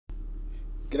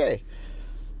G'day.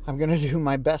 I'm going to do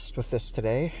my best with this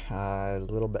today. A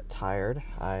little bit tired.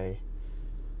 I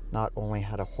not only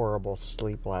had a horrible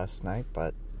sleep last night,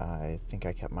 but I think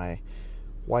I kept my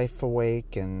wife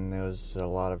awake, and there was a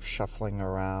lot of shuffling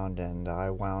around, and I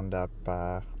wound up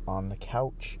on the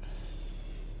couch.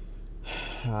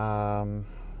 And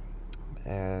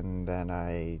then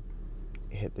I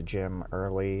hit the gym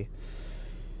early.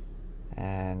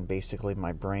 And basically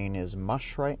my brain is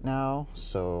mush right now,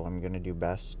 so I'm going to do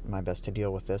my best to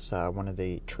deal with this. One of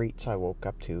the treats I woke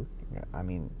up to,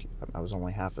 I was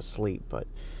only half asleep, but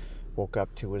woke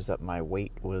up to, was that my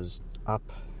weight was up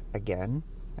again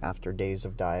after days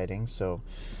of dieting. So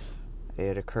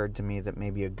it occurred to me that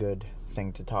maybe a good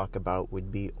thing to talk about would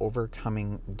be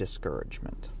overcoming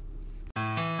discouragement.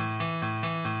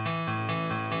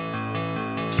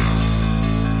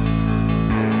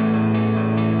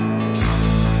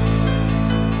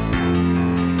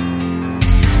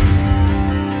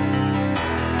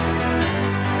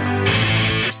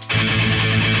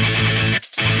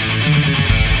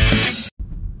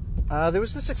 There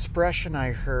was this expression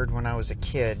I heard when I was a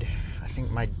kid. I think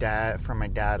from my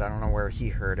dad. I don't know where he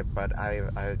heard it, but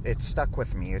it stuck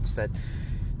with me. It's that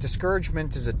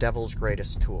discouragement is a devil's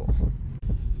greatest tool.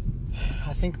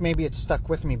 I think maybe it stuck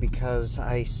with me because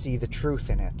I see the truth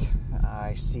in it.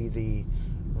 I see the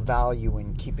value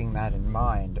in keeping that in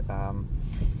mind.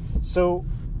 So,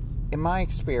 in my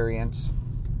experience,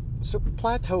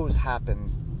 plateaus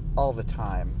happen all the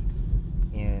time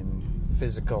in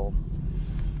physical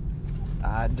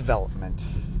development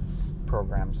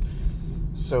programs.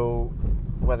 So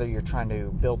whether you're trying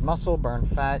to build muscle, burn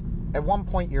fat, at one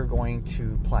point you're going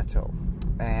to plateau.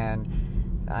 And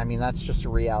that's just a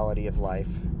reality of life.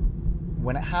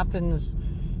 When it happens,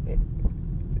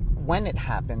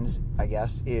 I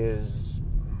guess, is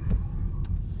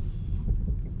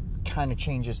kind of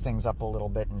changes things up a little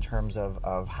bit in terms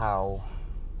of how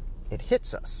it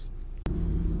hits us.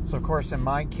 So of course, in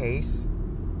my case,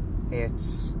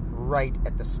 it's right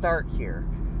at the start here.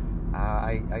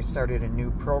 I started a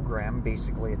new program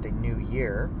basically at the new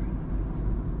year.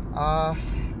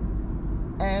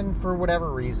 And for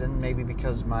whatever reason, maybe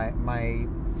because my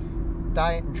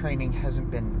diet and training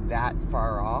hasn't been that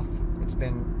far off, it's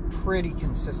been pretty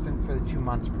consistent for the 2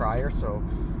 months prior, so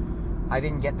I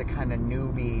didn't get the kind of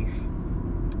newbie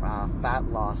fat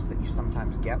loss that you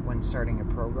sometimes get when starting a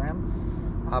program.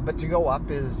 But to go up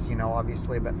is,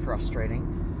 obviously a bit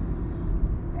frustrating.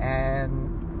 And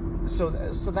so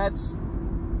that's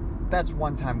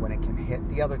one time when it can hit.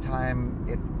 The other time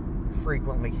it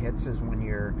frequently hits is when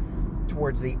you're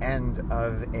towards the end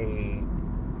of a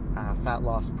fat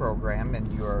loss program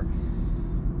and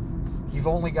you've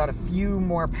only got a few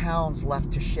more pounds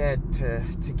left to shed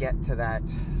to get to that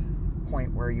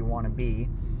point where you want to be,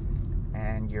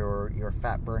 and your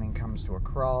fat burning comes to a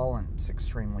crawl, and it's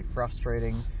extremely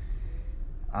frustrating.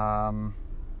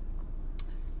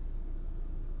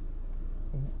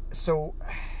 So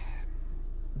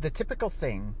the typical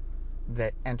thing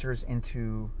that enters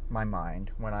into my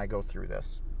mind when I go through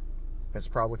this, it's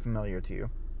probably familiar to you,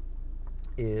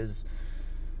 is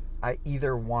I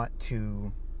either want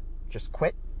to just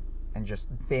quit and just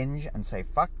binge and say,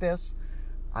 fuck this,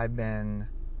 I've been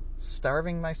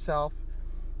starving myself,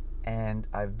 and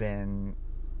I've been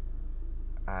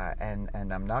and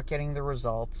I'm not getting the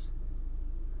results,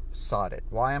 sod it,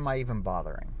 why am I even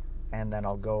bothering? And then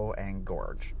I'll go and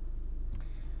gorge.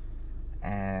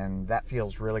 And that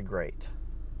feels really great.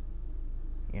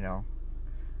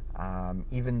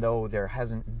 Even though there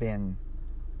hasn't been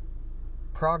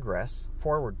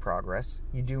forward progress,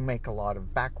 you do make a lot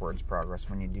of backwards progress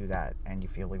when you do that, and you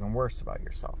feel even worse about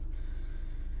yourself.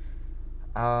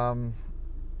 When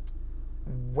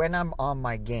I'm on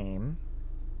my game,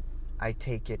 I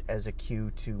take it as a cue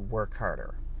to work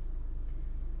harder.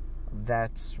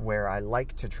 That's where I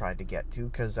like to try to get to,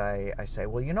 because I say,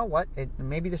 well, you know what?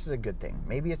 Maybe this is a good thing.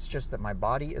 Maybe it's just that my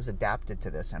body is adapted to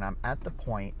this, and I'm at the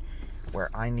point where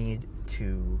I need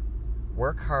to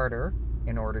work harder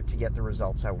in order to get the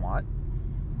results I want,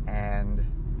 and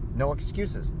no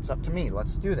excuses. It's up to me.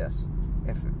 Let's do this.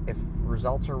 If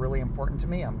results are really important to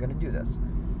me, I'm going to do this.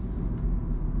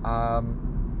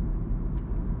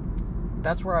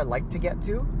 That's where I like to get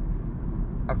to.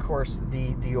 Of course,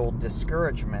 the old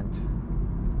discouragement,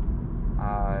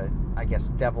 I guess,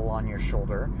 devil on your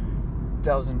shoulder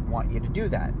doesn't want you to do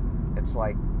that. It's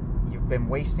like you've been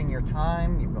wasting your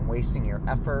time, you've been wasting your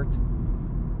effort,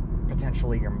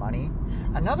 potentially your money.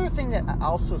 Another thing that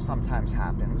also sometimes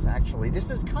happens, actually, this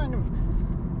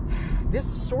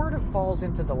sort of falls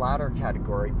into the latter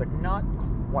category, but not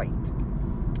quite.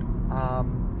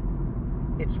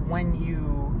 It's when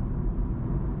you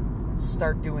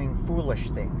start doing foolish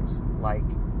things, like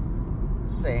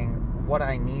saying, what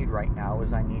I need right now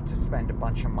is I need to spend a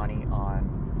bunch of money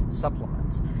on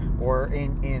supplements. Or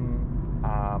in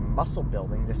muscle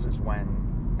building, this is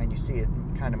when, and you see it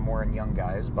kind of more in young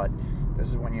guys, but this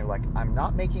is when you're like, I'm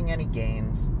not making any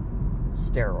gains,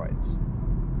 steroids.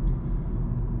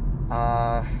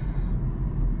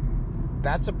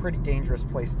 That's a pretty dangerous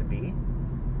place to be,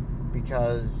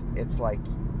 because it's like,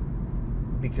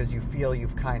 because you feel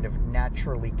you've kind of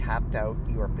naturally tapped out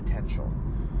your potential.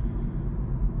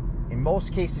 In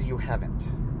most cases, you haven't.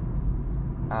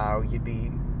 You'd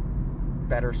be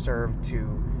better served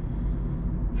to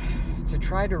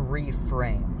try to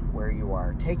reframe where you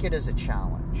are. Take it as a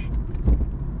challenge.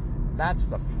 That's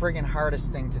the friggin'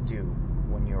 hardest thing to do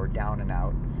when you're down and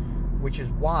out, which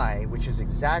is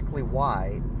exactly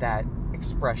why that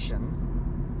expression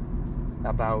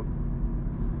about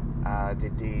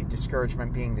the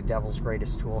discouragement being the devil's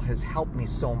greatest tool has helped me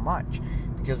so much.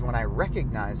 Because when I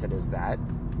recognize it as that,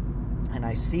 and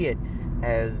I see it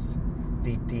as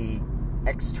the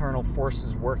external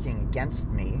forces working against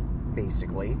me,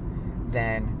 basically,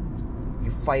 then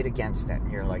you fight against it.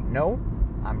 And you're like, no,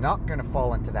 I'm not going to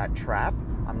fall into that trap.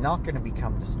 I'm not going to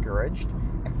become discouraged.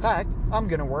 In fact, I'm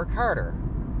going to work harder.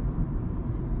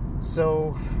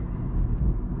 So,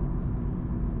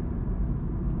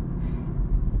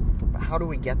 how do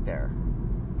we get there?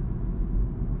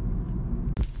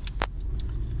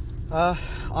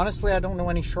 Honestly, I don't know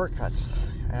any shortcuts.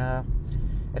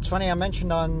 It's funny, I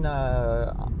mentioned on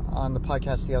the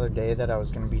podcast the other day that I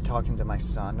was going to be talking to my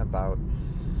son about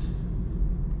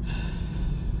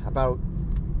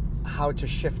how to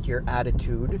shift your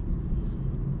attitude,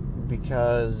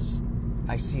 because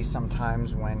I see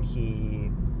sometimes when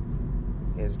he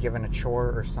is given a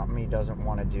chore or something he doesn't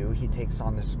want to do, he takes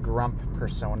on this grump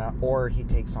persona, or he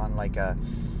takes on like a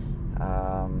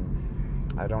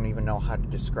I don't even know how to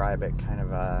describe it, kind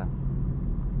of a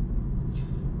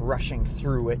rushing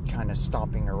through it, kind of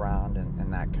stomping around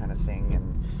and that kind of thing,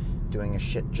 and doing a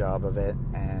shit job of it.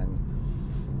 And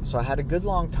so I had a good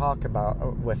long talk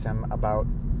with him about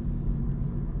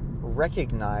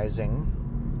recognizing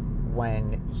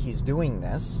when he's doing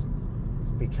this,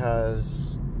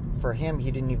 because for him,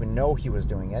 he didn't even know he was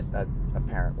doing it,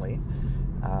 apparently,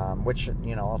 which,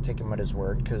 I'll take him at his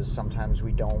word, because sometimes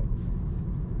we don't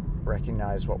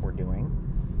recognize what we're doing.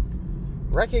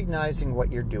 Recognizing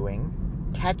what you're doing,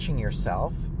 catching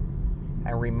yourself,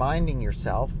 and reminding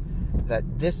yourself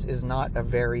that this is not a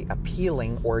very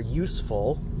appealing or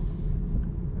useful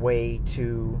way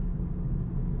to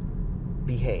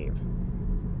behave.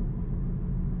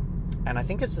 And I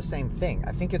think it's the same thing.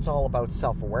 I think it's all about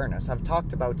self-awareness. I've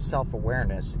talked about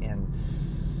self-awareness in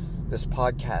this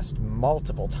podcast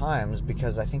multiple times,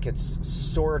 because I think it's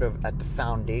sort of at the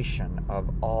foundation of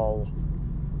all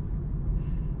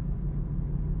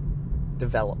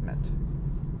development,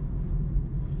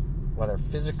 whether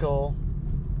physical,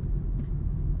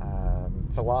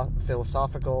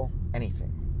 philosophical,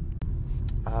 anything.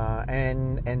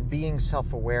 And being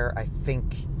self-aware, I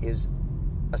think, is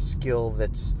a skill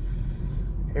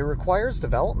it requires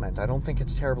development. I don't think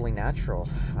it's terribly natural.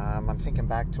 I'm thinking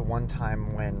back to one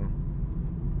time when,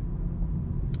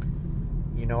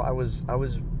 I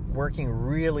was working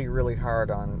really, really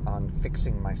hard on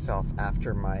fixing myself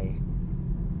after my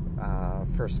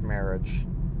first marriage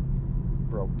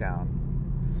broke down.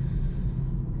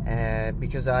 And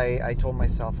because I told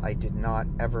myself I did not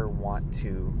ever want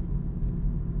to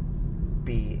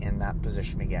be in that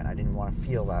position again. I didn't want to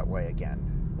feel that way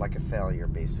again, like a failure,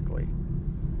 basically.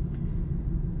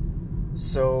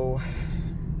 So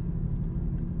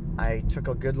I took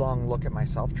a good long look at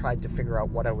myself, tried to figure out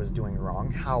what I was doing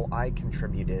wrong, how I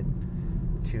contributed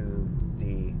to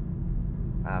the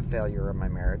failure of my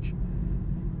marriage.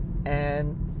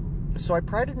 And so I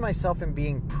prided myself in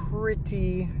being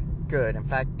pretty good. In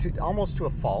fact, almost to a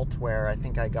fault, where I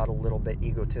think I got a little bit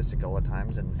egotistical at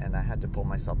times, and I had to pull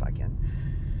myself back in.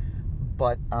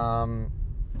 But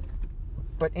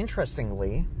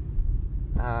interestingly,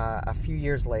 a few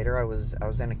years later, I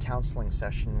was in a counseling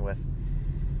session with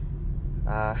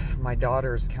my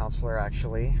daughter's counselor,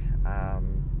 actually.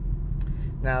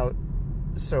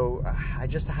 So I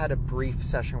just had a brief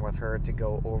session with her to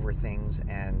go over things,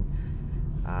 and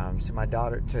so my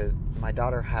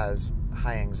daughter has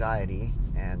high anxiety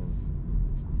and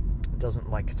doesn't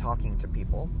like talking to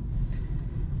people.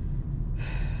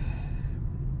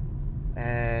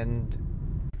 And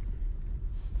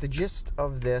the gist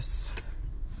of this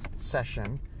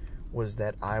session was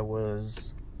that I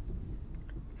was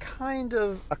kind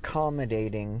of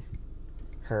accommodating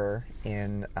her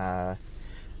in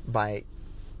by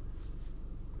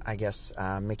I guess,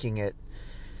 making it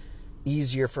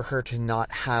easier for her to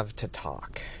not have to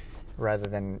talk, rather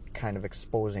than kind of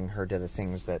exposing her to the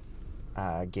things that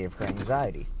gave her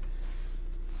anxiety.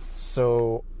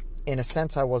 So, in a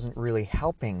sense, I wasn't really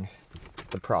helping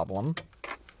the problem.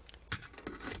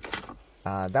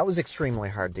 That was extremely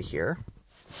hard to hear.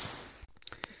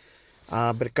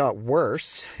 But it got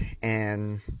worse,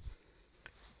 and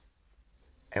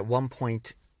at one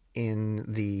point in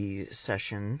the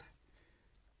session,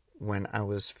 when I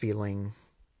was feeling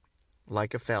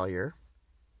like a failure,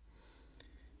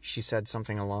 she said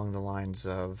something along the lines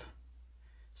of,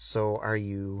 "So are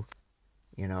you,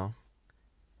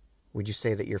 would you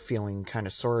say that you're feeling kind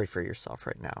of sorry for yourself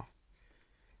right now?"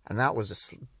 And that was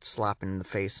a slap in the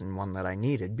face, and one that I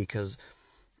needed, because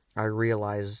I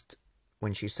realized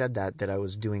when she said that I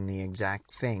was doing the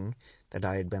exact thing that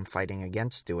I had been fighting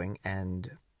against doing,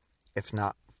 and if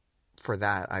not for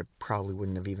that, I probably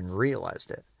wouldn't have even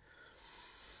realized it.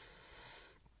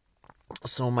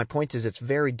 So my point is, it's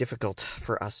very difficult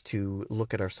for us to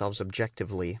look at ourselves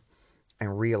objectively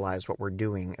and realize what we're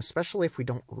doing, especially if we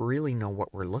don't really know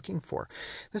what we're looking for.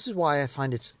 This is why I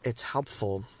find it's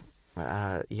helpful,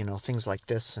 things like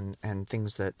this, and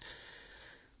things that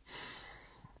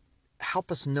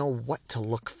help us know what to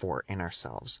look for in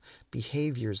ourselves,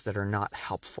 behaviors that are not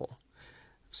helpful,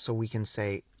 so we can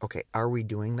say, okay, are we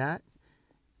doing that?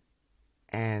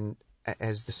 And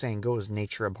as the saying goes,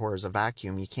 nature abhors a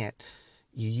vacuum. You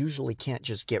usually can't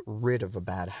just get rid of a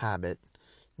bad habit.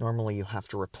 Normally you have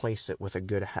to replace it with a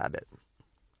good habit.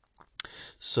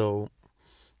 So,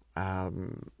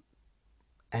 and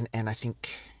I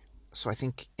think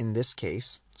in this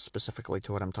case, specifically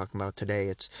to what I'm talking about today,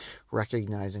 it's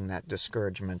recognizing that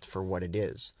discouragement for what it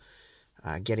is.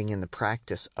 Getting in the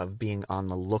practice of being on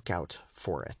the lookout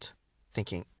for it.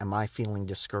 Thinking, am I feeling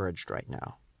discouraged right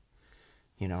now?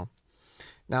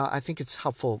 Now, I think it's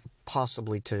helpful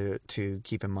possibly to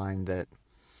keep in mind that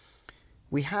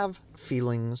we have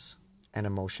feelings and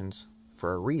emotions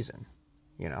for a reason.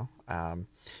 You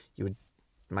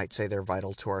might say they're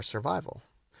vital to our survival.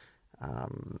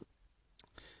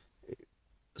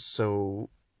 So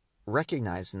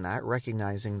recognizing that,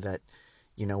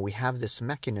 we have this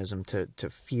mechanism to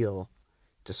feel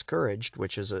discouraged,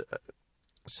 which is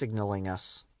signaling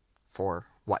us for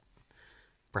what?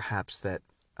 Perhaps that,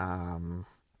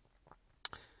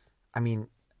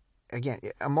 again,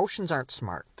 emotions aren't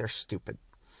smart. They're stupid.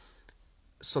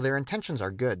 So their intentions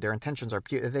are good. Their intentions are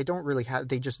pure. They don't really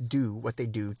they just do what they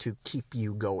do to keep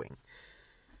you going.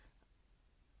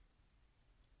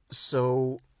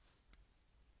 So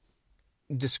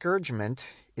discouragement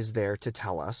is there to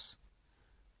tell us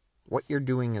what you're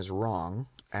doing is wrong,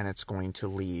 and it's going to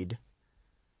lead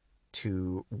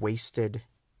to wasted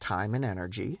time and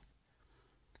energy,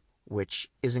 which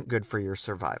isn't good for your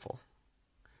survival.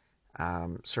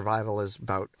 Survival is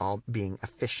about all being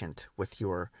efficient with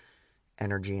your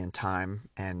energy and time,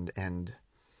 and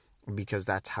because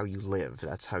that's how you live.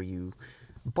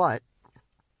 But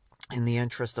in the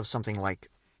interest of something like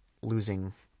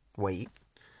losing weight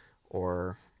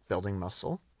or building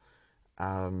muscle,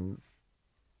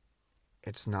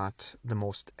 it's not the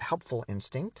most helpful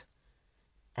instinct,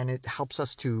 and it helps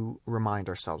us to remind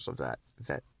ourselves of that,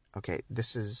 okay,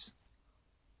 this is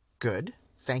good.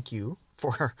 Thank you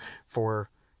for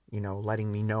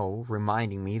letting me know,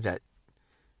 reminding me that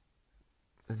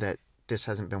this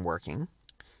hasn't been working.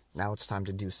 Now it's time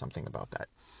to do something about that.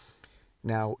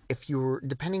 Now,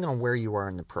 depending on where you are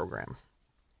in the program,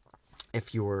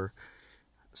 if you're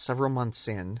several months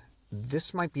in,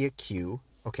 this might be a cue.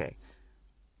 Okay,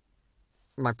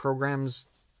 my program's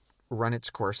run its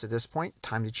course at this point.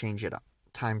 Time to change it up.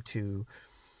 Time to,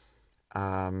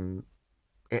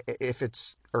 if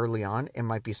it's early on, it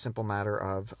might be a simple matter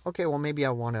of, okay, well, maybe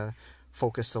I want to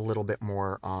focus a little bit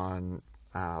more on,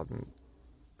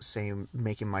 say,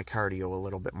 making my cardio a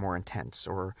little bit more intense,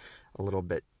 or a little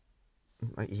bit,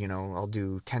 I'll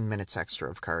do 10 minutes extra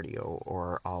of cardio,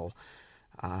 or I'll,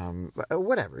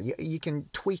 whatever. You can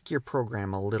tweak your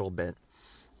program a little bit.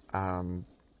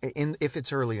 If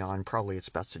it's early on, probably it's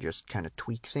best to just kind of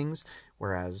tweak things,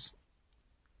 whereas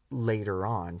later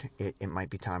on, it might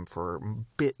be time for a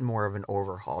bit more of an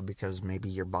overhaul, because maybe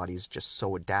your body's just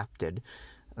so adapted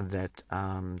that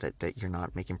that you're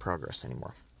not making progress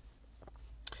anymore.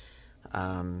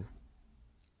 And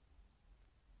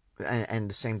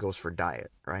the same goes for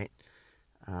diet, right?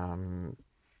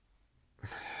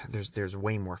 There's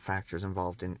way more factors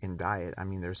involved in diet. I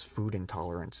mean, there's food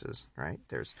intolerances, right?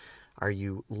 Are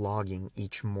you logging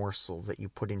each morsel that you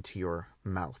put into your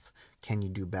mouth? Can you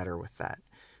do better with that?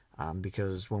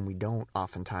 Because when we don't,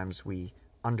 oftentimes we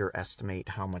underestimate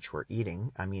how much we're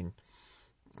eating. I mean,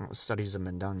 studies have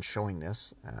been done showing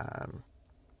this,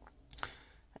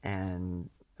 and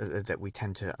that we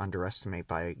tend to underestimate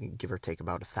by give or take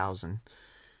about 1,000.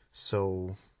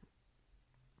 So,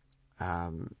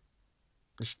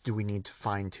 do we need to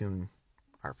fine tune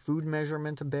our food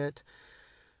measurement a bit?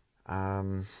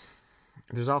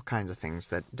 There's all kinds of things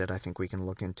that I think we can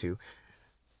look into.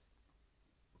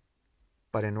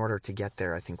 But in order to get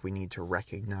there, I think we need to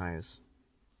recognize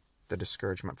the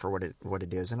discouragement for what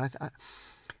it is. And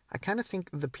I kind of think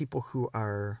the people who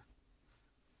are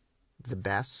the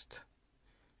best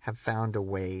have found a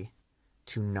way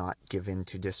to not give in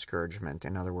to discouragement.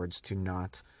 In other words, to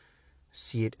not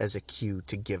see it as a cue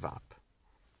to give up.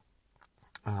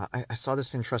 I saw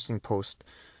this interesting post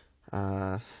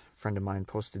a friend of mine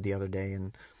posted the other day,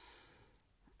 and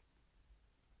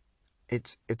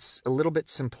it's a little bit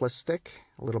simplistic,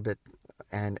 a little bit,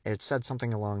 and it said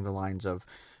something along the lines of,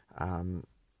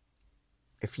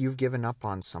 if you've given up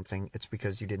on something, it's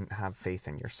because you didn't have faith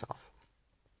in yourself.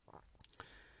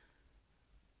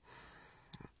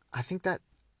 I think that,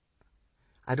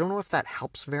 I don't know if that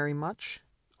helps very much,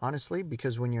 honestly,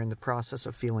 because when you're in the process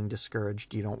of feeling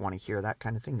discouraged, you don't want to hear that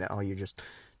kind of thing, that, oh, you just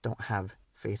don't have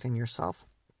faith in yourself.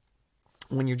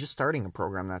 When you're just starting a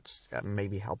program, that's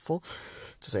maybe helpful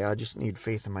to say, I just need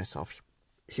faith in myself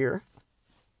here.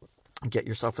 Get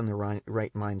yourself in the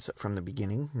right mindset from the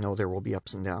beginning. Know there will be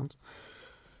ups and downs.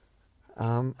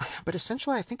 But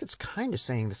essentially, I think it's kind of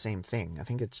saying the same thing. I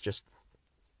think it's just,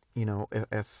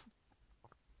 if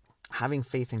having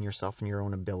faith in yourself and your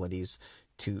own abilities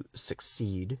to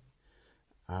succeed,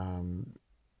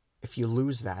 if you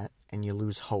lose that and you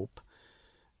lose hope,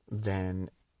 then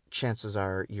chances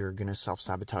are you're going to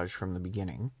self-sabotage from the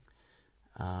beginning.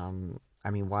 I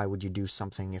mean, why would you do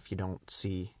something if you don't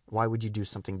see... Why would you do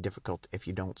something difficult if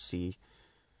you don't see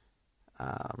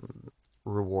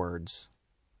rewards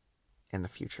in the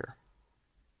future?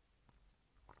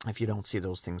 If you don't see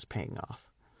those things paying off.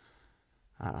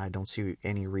 I don't see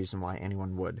any reason why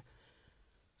anyone would.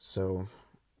 So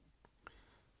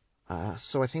I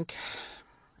think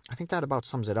that about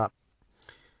sums it up.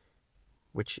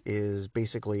 Which is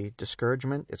basically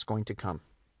discouragement. It's going to come.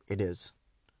 It is.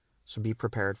 So be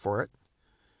prepared for it.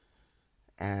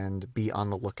 And be on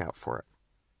the lookout for it.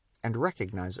 And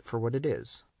recognize it for what it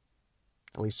is.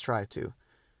 At least try to.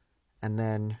 And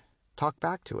then talk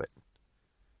back to it.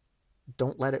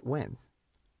 Don't let it win.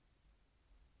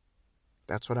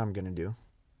 That's what I'm going to do.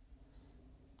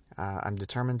 I'm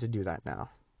determined to do that now.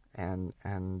 And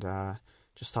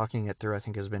just talking it through, I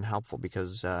think, has been helpful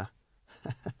because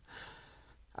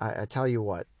I tell you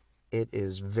what, it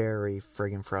is very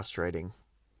friggin' frustrating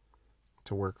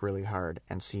to work really hard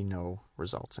and see no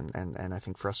results. And I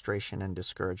think frustration and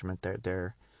discouragement,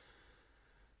 they're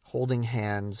holding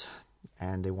hands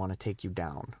and they want to take you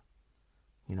down.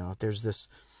 There's this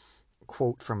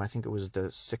quote from, I think it was the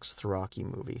 6th Rocky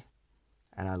movie,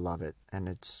 and I love it. And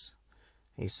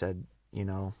he said,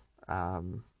 and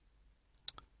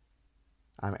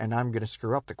I'm going to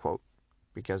screw up the quote,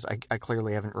 because I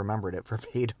clearly haven't remembered it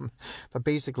verbatim. But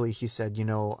basically he said,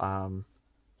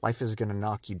 life is going to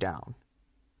knock you down.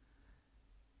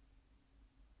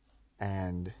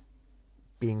 And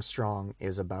being strong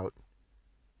is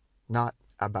not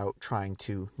about trying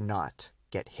to not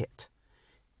get hit.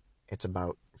 It's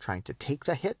about trying to take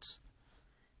the hits,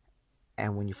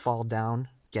 and when you fall down,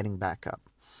 getting back up.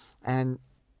 And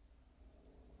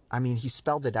I mean, he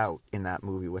spelled it out in that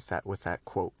movie with that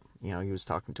quote. He was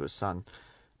talking to his son.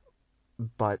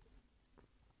 But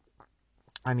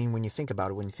I mean, when you think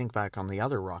about it, when you think back on the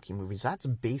other Rocky movies, that's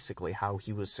basically how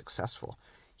he was successful.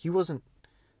 He wasn't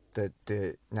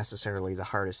the necessarily the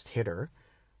hardest hitter.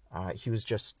 He was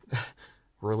just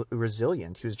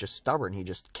resilient. He was just stubborn. He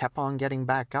just kept on getting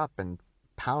back up and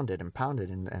pounded and pounded,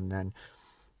 and then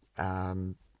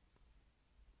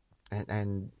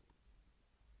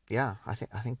yeah, I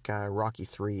think Rocky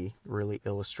 3 really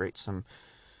illustrates some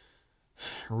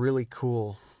really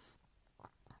cool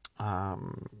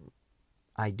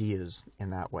ideas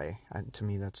in that way. And to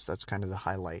me, that's kind of the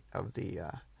highlight of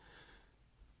the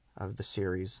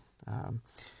series.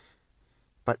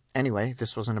 But anyway,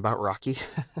 this wasn't about Rocky.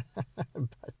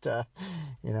 But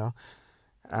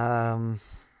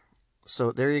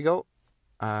so there you go.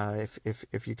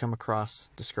 If you come across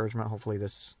discouragement, hopefully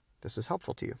this is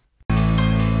helpful to you.